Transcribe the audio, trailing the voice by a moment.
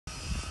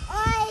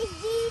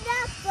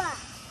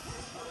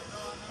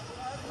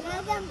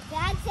Welcome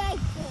back to our game.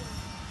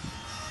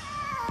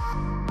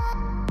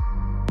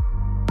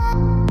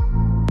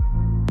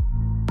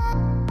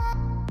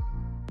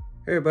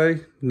 Hey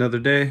everybody, another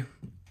day,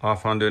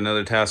 off onto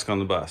another task on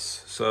the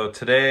bus. So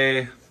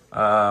today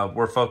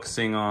we're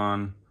focusing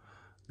on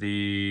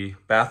the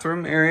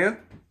bathroom area,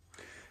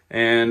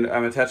 and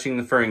I'm attaching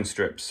the furring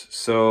strips.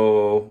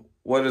 So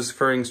what does the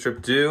furring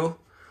strip do?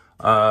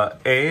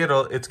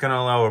 It's going to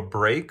allow a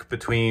break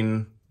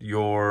between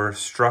your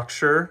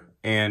structure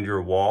and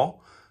your wall,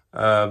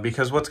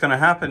 because what's going to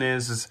happen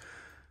is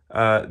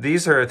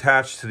these are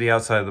attached to the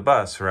outside of the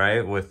bus,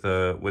 right? With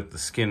the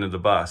skin of the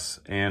bus.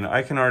 And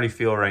I can already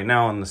feel right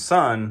now in the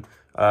sun,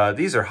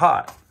 these are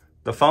hot.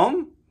 The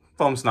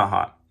foam's not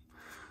hot.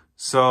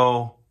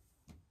 So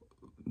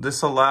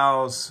this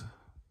allows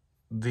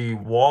the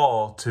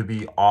wall to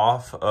be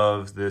off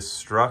of this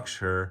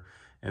structure,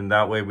 and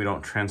that way we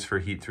don't transfer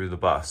heat through the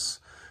bus.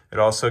 It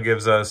also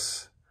gives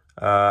us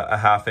a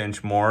 1/2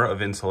 inch more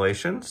of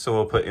insulation. So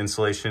we'll put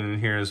insulation in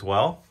here as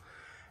well.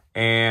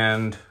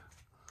 And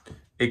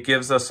it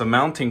gives us a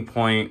mounting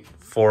point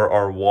for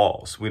our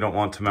walls. We don't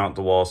want to mount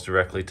the walls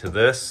directly to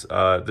this.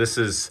 This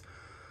is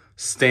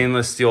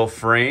stainless steel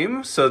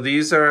frame. So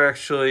these are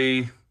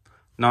actually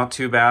not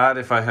too bad.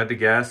 If I had to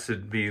guess,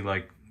 it'd be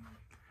like,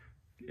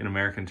 in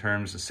American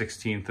terms, a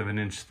 1/16 of an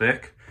inch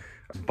thick.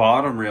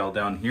 Bottom rail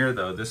down here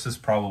though, this is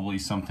probably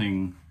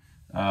something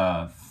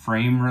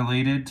frame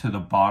related to the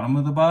bottom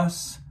of the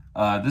bus.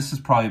 This is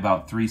probably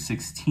about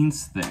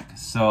 3/16 thick.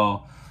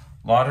 So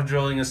a lot of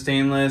drilling of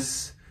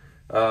stainless.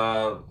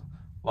 A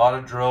lot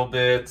of drill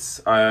bits.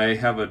 I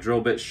have a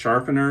drill bit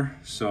sharpener,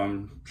 so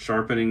I'm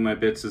sharpening my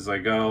bits as I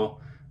go.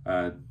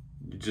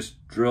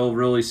 Just drill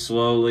really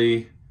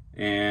slowly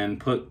and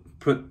put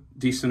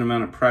decent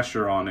amount of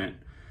pressure on it.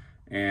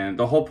 And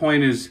the whole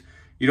point is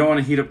you don't want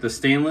to heat up the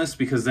stainless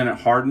because then it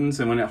hardens,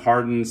 and when it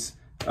hardens,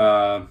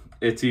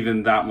 it's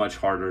even that much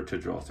harder to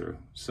drill through.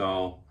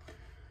 So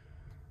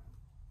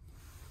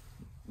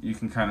you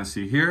can kind of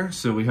see here.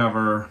 So we have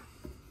our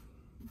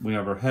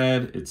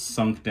head, it's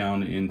sunk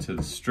down into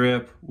the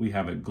strip. We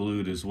have it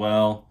glued as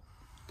well.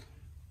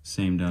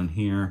 Same down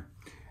here.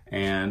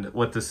 And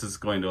what this is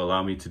going to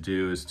allow me to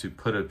do is to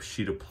put a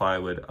sheet of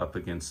plywood up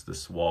against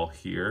this wall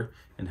here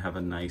and have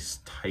a nice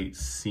tight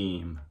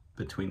seam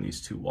between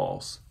these two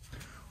walls.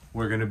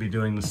 We're gonna be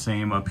doing the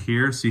same up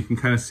here. So you can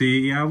kind of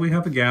see, yeah, we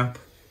have a gap,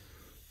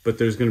 but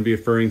there's gonna be a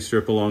furring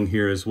strip along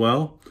here as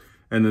well.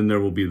 And then there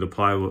will be the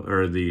plywood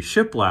or the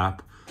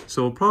shiplap.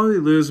 So we'll probably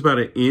lose about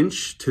 1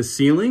 inch to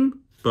ceiling,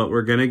 but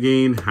we're gonna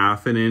gain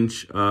 1/2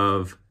 inch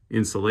of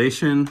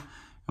insulation,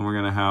 and we're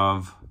gonna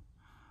have,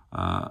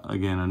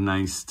 again, a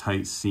nice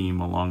tight seam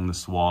along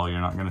this wall.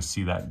 You're not gonna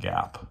see that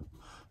gap.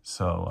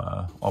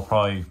 So I'll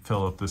probably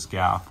fill up this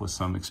gap with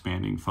some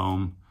expanding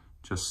foam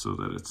just so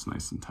that it's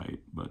nice and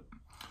tight.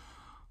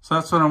 So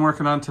that's what I'm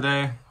working on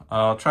today.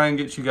 I'll try and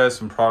get you guys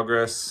some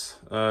progress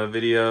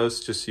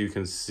videos just so you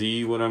can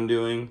see what I'm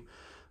doing,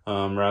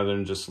 rather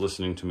than just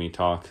listening to me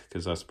talk,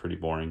 because that's pretty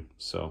boring.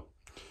 So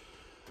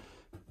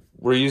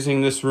we're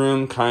using this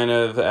room kind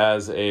of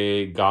as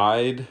a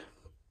guide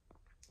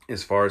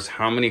as far as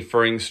how many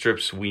furring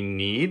strips we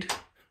need.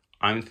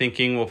 I'm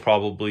thinking we'll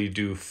probably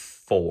do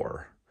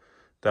 4.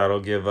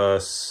 That'll give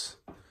us,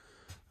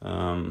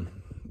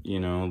 you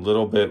know, a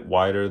little bit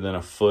wider than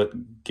 1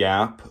 foot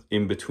gap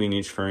in between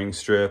each furring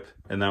strip.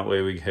 And that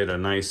way we hit a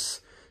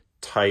nice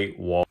tight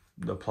wall,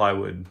 the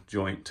plywood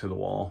joint to the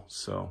wall.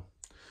 So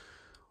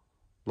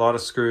a lot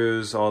of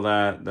screws, all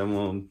that. Then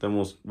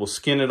we'll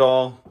skin it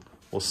all.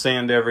 We'll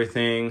sand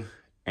everything,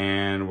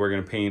 and we're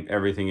gonna paint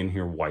everything in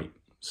here white.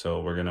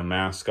 So we're gonna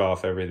mask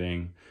off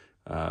everything,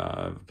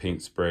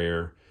 paint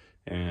sprayer,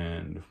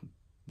 and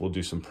we'll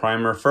do some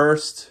primer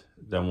first.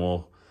 Then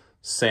we'll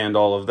sand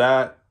all of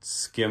that,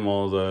 skim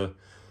all of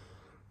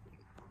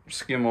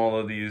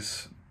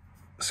these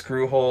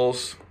screw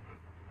holes,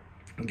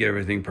 get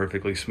everything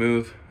perfectly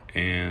smooth,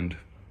 and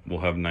we'll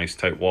have nice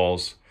tight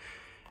walls.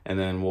 And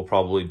then we'll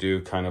probably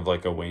do kind of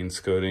like a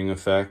wainscoting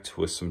effect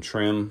with some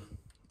trim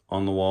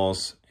on the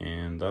walls,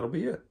 and that'll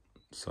be it.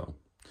 So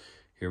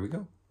here we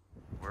go.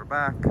 We're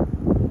back.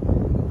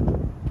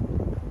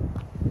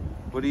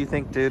 What do you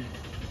think, dude?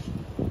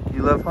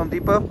 You love Home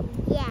Depot?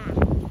 Yeah.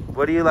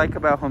 What do you like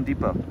about Home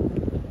Depot?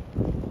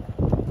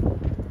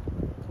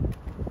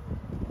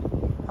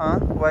 Huh?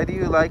 Why do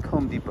you like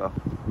Home Depot?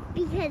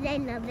 Because I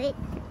love it.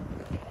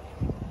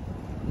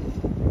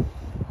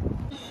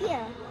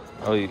 Here.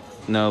 Oh,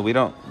 no, we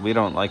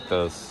don't like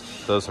those.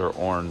 Those are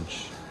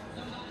orange.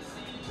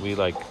 We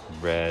like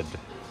red.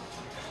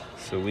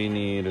 So we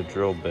need a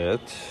drill bit.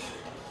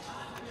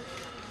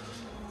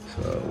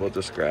 So we'll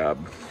just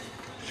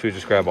should we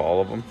just grab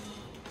all of them?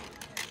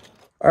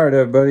 All right,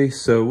 everybody.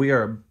 So we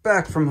are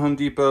back from Home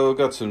Depot.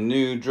 Got some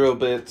new drill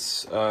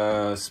bits,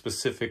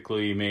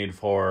 specifically made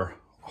for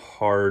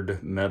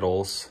hard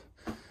metals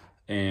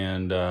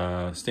and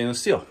stainless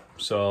steel.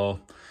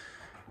 So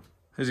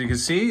as you can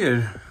see,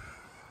 I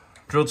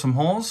drilled some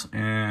holes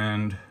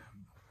and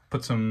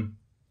put some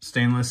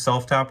stainless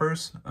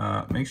self-tappers,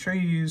 make sure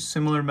you use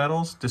similar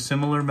metals.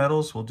 Dissimilar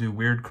metals will do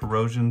weird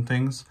corrosion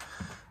things.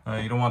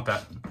 You don't want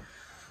that.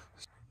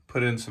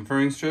 Put in some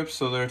furring strips,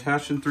 so they're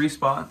attached in 3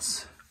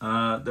 spots.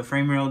 The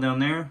frame rail down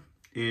there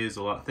is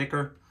a lot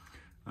thicker,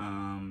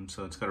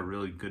 so it's got a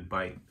really good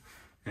bite.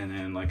 And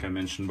then, like I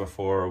mentioned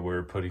before,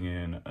 we're putting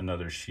in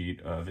another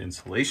sheet of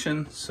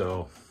insulation,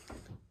 so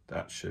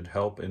that should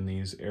help in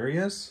these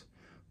areas.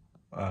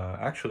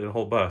 Actually, the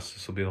whole bus.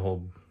 This will be the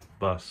whole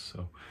bus.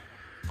 So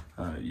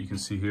you can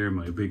see here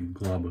my big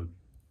glob of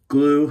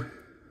glue,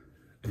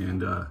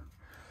 and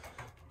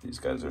these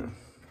guys are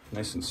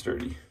nice and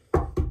sturdy.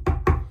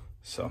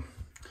 So I'm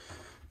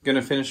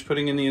gonna finish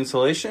putting in the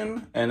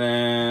insulation, and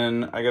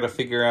then I gotta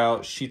figure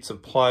out sheets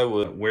of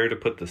plywood, where to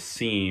put the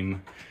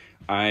seam.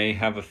 I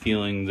have a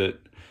feeling that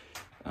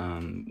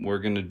we're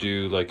gonna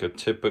do like a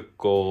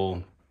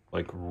typical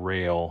like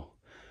rail.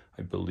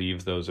 I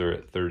believe those are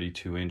at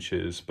 32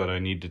 inches, but I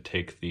need to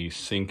take the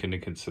sink into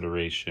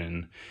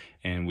consideration,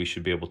 and we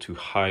should be able to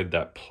hide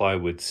that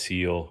plywood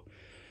seal,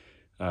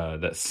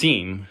 that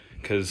seam,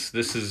 because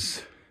this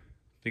is,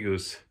 I think it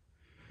was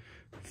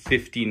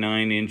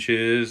 59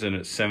 inches and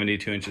it's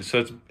 72 inches.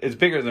 So it's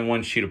bigger than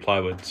one sheet of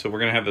plywood. So we're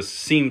gonna have a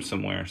seam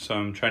somewhere. So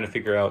I'm trying to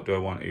figure out, do I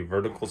want a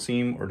vertical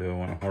seam or do I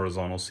want a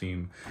horizontal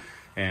seam?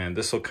 And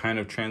this will kind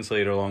of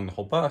translate along the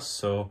whole bus.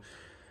 So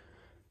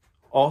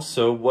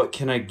also, what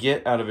can I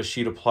get out of a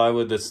sheet of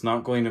plywood that's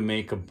not going to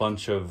make a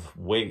bunch of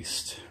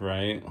waste,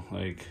 right?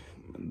 Like,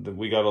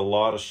 we got a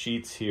lot of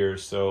sheets here,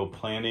 so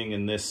planning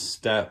in this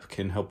step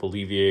can help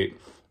alleviate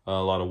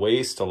a lot of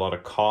waste, a lot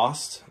of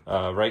cost.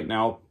 Right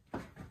now,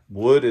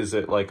 wood is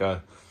at like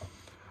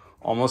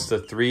almost a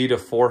 300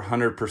 to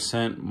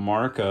 400%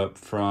 markup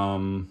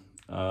from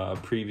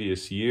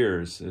previous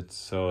years.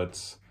 It's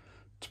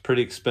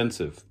pretty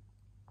expensive.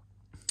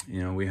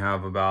 You know, we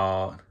have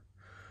about,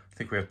 I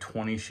think we have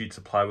 20 sheets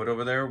of plywood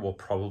over there. We'll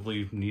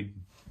probably need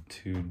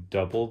to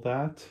double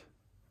that,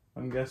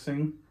 I'm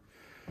guessing.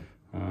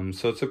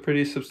 So it's a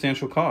pretty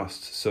substantial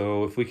cost.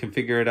 So if we can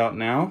figure it out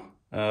now,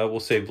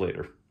 we'll save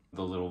later.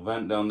 The little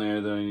vent down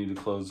there that I need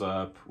to close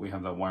up. We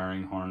have that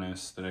wiring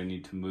harness that I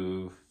need to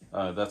move.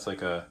 That's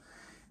like a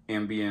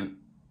ambient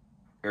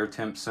air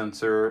temp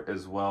sensor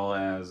as well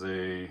as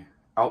a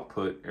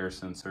output air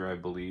sensor, I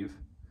believe.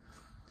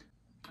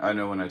 I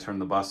know when I turn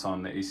the bus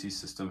on, the AC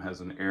system has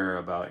an error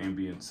about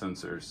ambient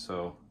sensors,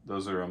 so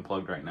those are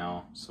unplugged right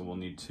now, so we'll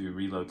need to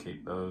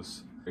relocate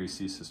those.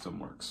 AC system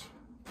works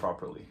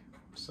properly.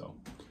 So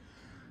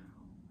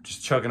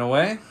just chugging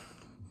away.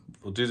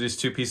 We'll do these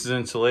 2 pieces of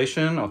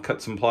insulation. I'll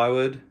cut some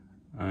plywood,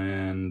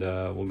 and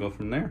we'll go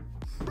from there.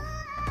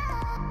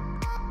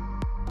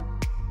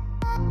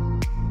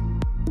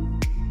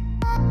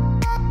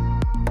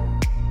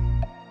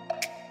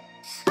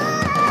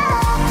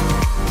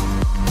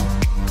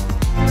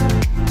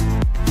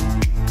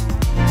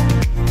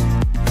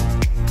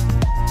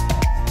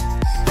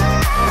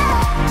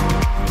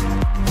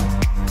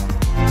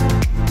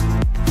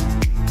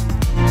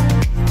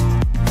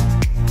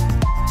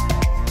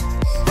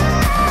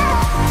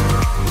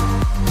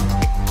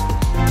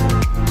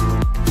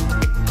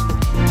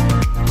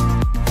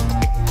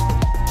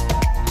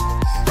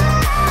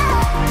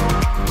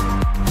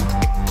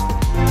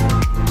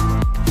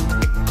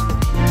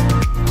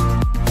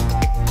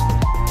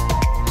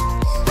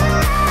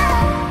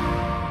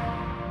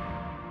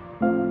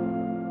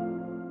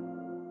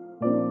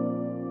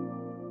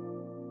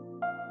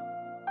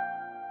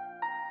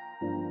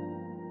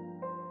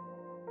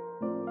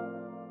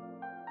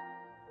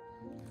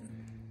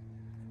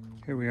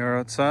 Here we are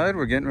outside.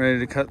 We're getting ready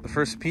to cut the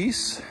first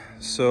piece.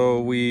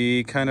 So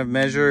we kind of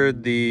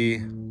measured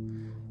the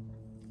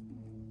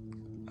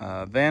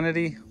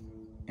vanity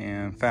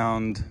and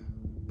found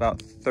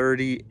about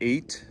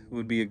 38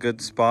 would be a good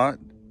spot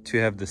to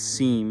have the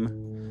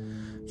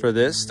seam for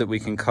this that we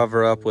can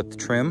cover up with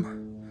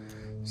trim.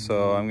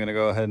 So I'm gonna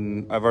go ahead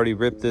and, I've already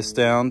ripped this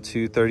down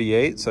to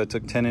 38, so I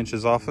took 10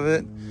 inches off of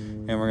it,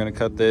 and we're gonna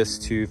cut this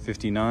to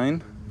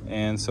 59.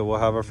 And so we'll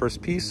have our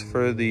first piece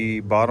for the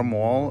bottom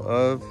wall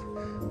of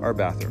our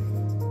bathroom.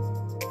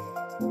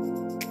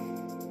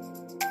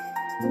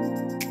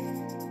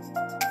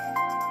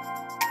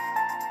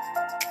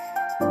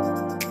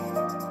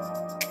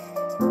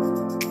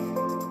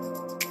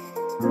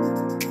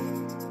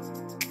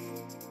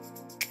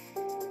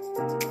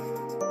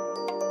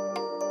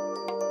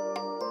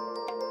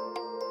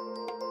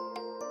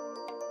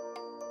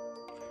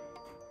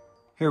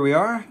 Here we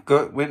are.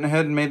 Went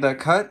ahead and made that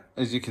cut.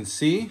 As you can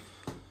see,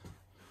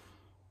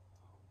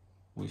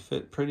 we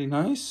fit pretty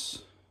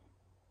nice.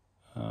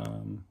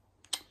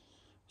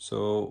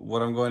 So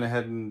what I'm going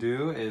ahead and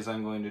do is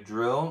I'm going to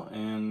drill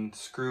and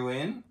screw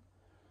in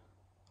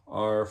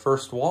our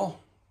first wall,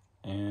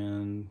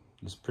 and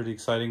it's pretty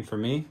exciting for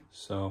me.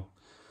 So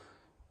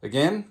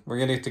again, we're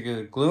gonna get to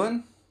get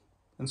gluing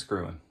and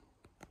screwing.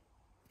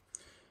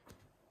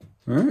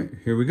 All right,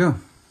 here we go.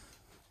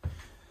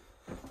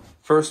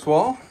 First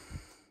wall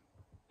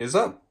is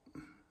up.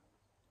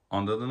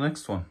 On to the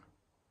next one.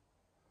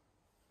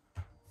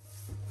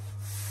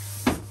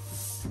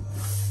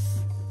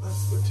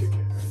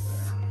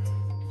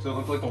 Does it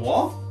look like a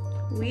wall?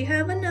 We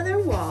have another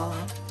wall.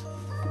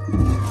 You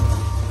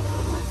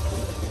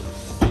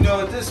know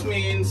what this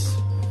means?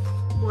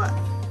 What?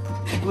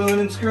 Gluing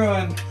and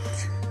screwing.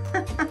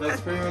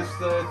 That's pretty much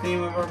the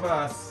theme of our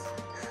bus.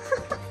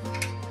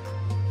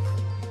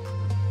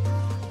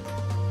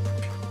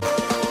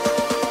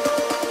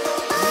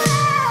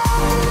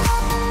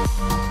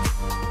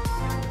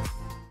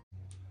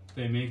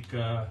 They make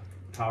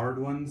powered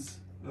ones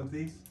of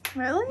these.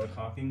 Really? The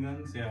caulking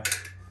guns, yeah.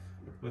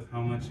 With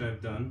how much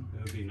I've done,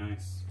 it would be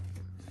nice.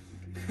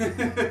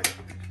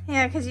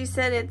 Yeah, because you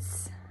said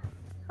it's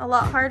a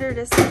lot harder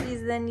to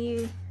squeeze than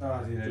you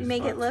Yeah, you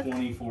make it look.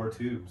 24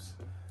 tubes,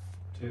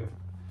 too.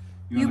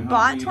 You wanna help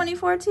bought me?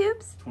 24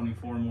 tubes?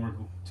 24 more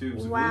tubes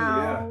of glue,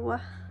 Wow. yeah.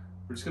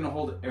 We're just gonna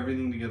hold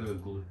everything together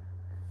with glue.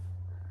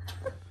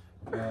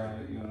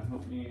 You wanna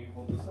help me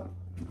hold this up?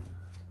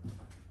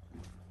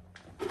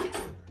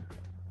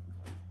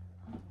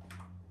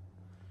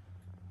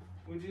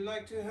 Would you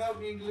like to help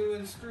me glue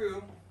and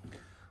screw?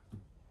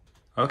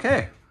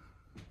 Okay,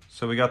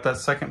 so we got that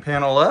second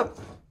panel up.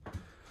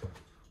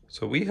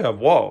 So we have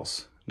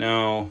walls.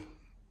 Now,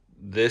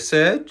 this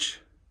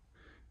edge,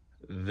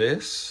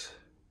 this,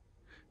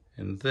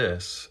 and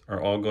this are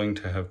all going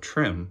to have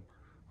trim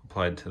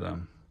applied to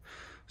them.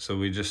 So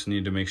we just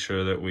need to make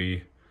sure that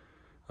we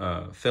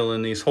fill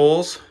in these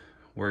holes.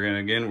 We're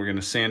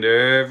gonna sand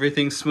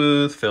everything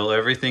smooth, fill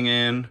everything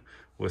in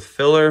with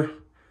filler,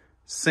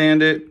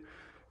 sand it,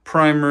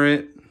 primer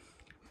it,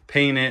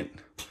 paint it,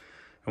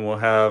 and we'll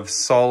have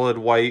solid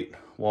white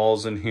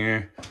walls in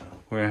here.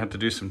 We're gonna have to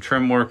do some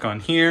trim work on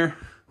here,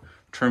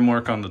 trim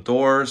work on the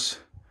doors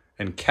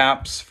and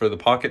caps for the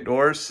pocket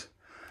doors.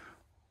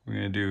 We're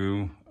gonna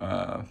do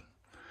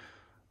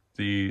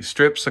the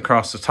strips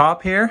across the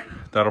top here.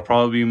 That'll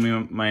probably be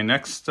my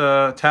next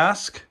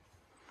task.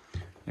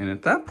 And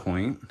at that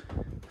point,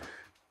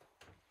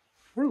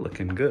 we're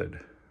looking good.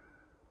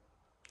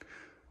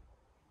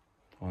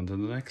 On to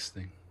the next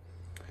thing.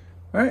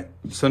 All right,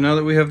 so now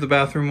that we have the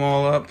bathroom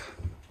wall up,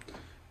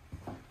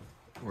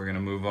 we're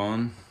gonna move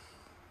on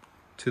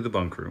to the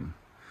bunk room.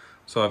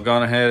 So I've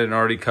gone ahead and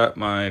already cut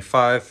my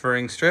 5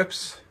 furring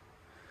strips.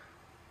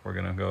 We're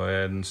gonna go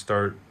ahead and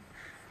start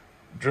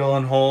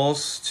drilling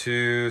holes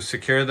to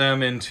secure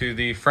them into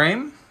the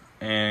frame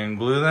and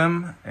glue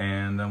them,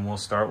 and then we'll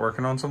start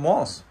working on some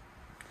walls.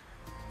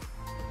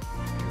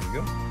 Here we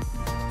go.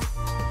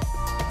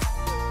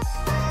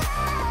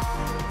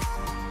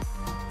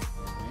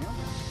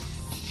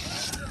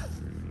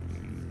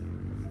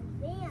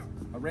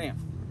 A ramp.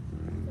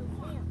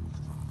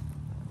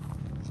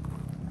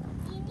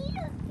 You need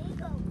a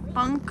bigger ring.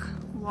 Bunk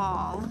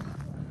wall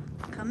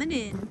coming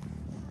in.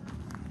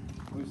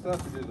 We still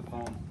have to do the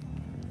foam.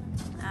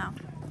 Now,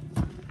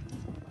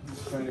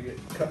 Just trying to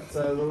get cuts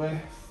out of the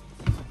way.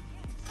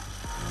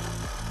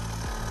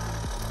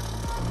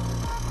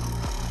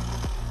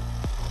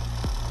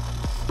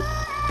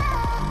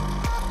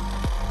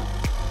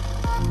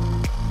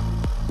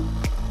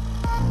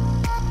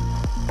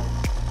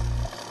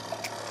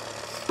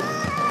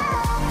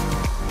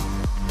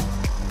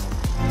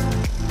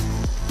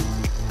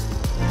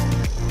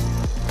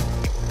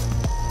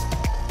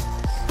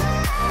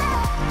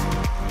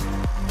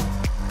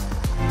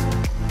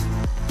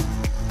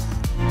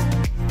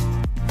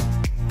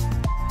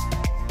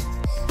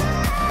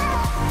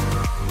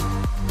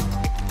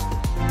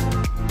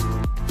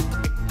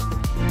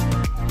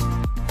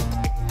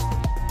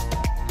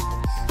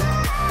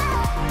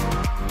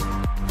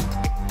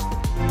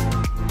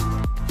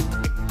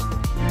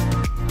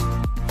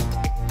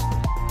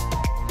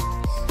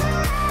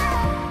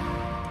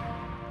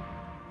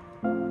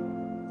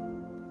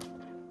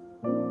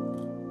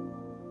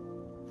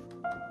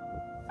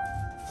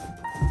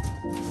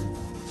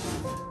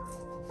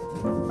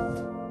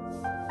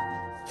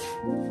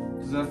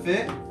 Does that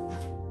fit?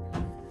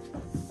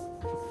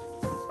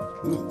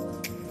 Ooh.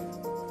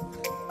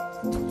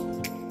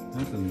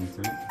 That doesn't look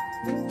right.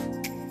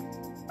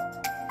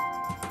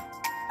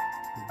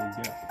 What did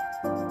they get?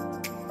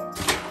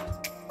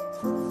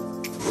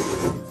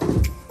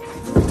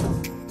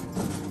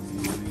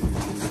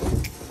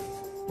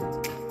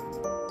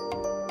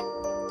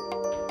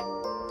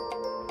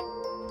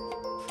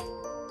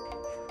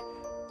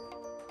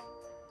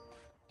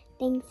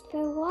 Thanks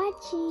for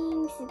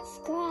watching.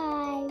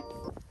 Subscribe.